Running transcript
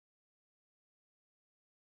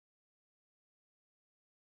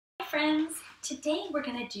friends! Today we're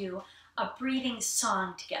going to do a breathing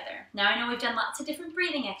song together. Now I know we've done lots of different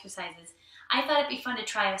breathing exercises. I thought it'd be fun to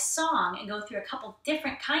try a song and go through a couple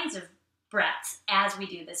different kinds of breaths as we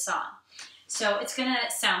do this song. So it's going to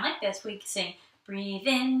sound like this. We can sing, breathe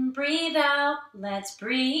in, breathe out, let's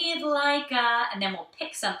breathe like a, and then we'll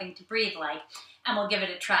pick something to breathe like, and we'll give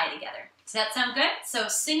it a try together. Does that sound good? So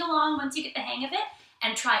sing along once you get the hang of it,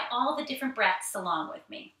 and try all the different breaths along with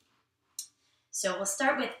me. So we'll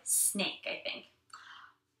start with snake, I think.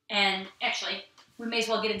 And actually, we may as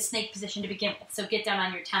well get in snake position to begin with. So get down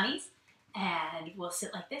on your tummies, and we'll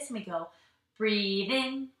sit like this, and we go, breathe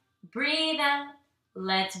in, breathe out,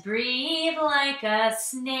 let's breathe like a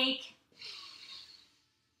snake.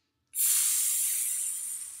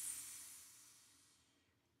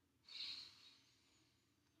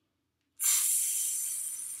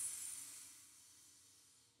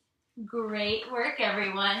 Great work,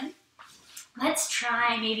 everyone. Let's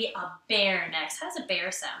try maybe a bear next. How does a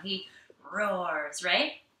bear sound? He roars,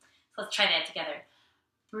 right? So let's try that together.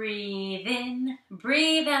 Breathe in,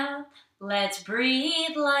 breathe out. Let's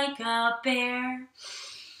breathe like a bear.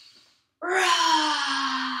 Roar!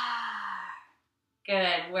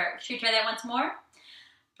 Good work. Should we try that once more?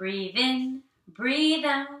 Breathe in, breathe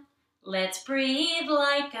out. Let's breathe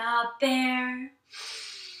like a bear.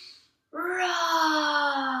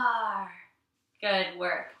 Roar! Good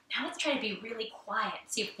work. Now let's try to be really quiet.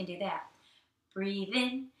 See if we can do that. Breathe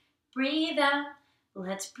in, breathe out.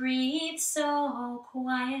 Let's breathe so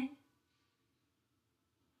quiet.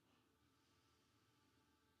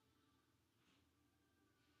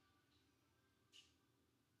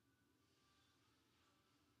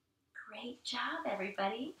 Great job,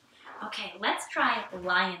 everybody. Okay, let's try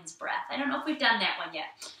lion's breath. I don't know if we've done that one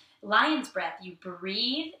yet. Lion's breath, you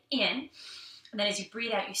breathe in, and then as you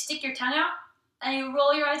breathe out, you stick your tongue out, and you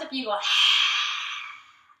roll your eyes up, and you go,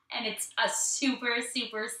 and it's a super,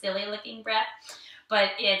 super silly looking breath, but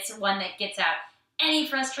it's one that gets out any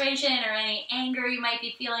frustration or any anger you might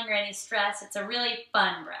be feeling or any stress. It's a really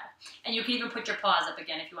fun breath. And you can even put your paws up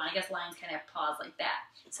again if you want. I guess lions kind of have paws like that.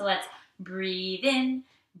 So let's breathe in,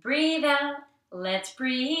 breathe out. Let's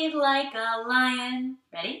breathe like a lion.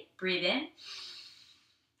 Ready? Breathe in.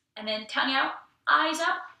 And then tongue out, eyes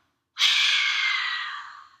up.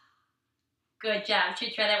 Good job. Should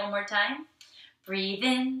we try that one more time? Breathe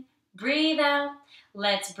in, breathe out.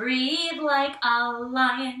 Let's breathe like a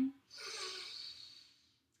lion.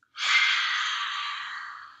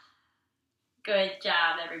 Good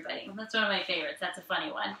job, everybody. That's one of my favorites. That's a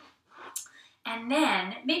funny one. And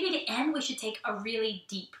then, maybe to end, we should take a really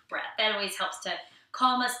deep breath. That always helps to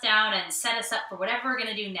calm us down and set us up for whatever we're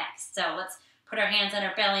going to do next. So let's put our hands on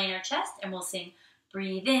our belly and our chest, and we'll sing,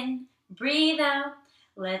 breathe in, breathe out.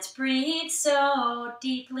 Let's breathe so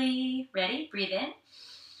deeply. Ready? Breathe in.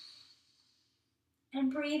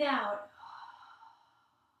 And breathe out.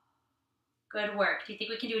 Good work. Do you think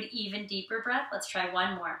we can do an even deeper breath? Let's try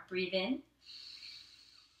one more. Breathe in.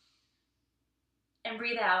 And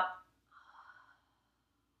breathe out.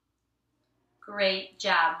 Great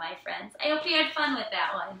job, my friends. I hope you had fun with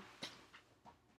that one.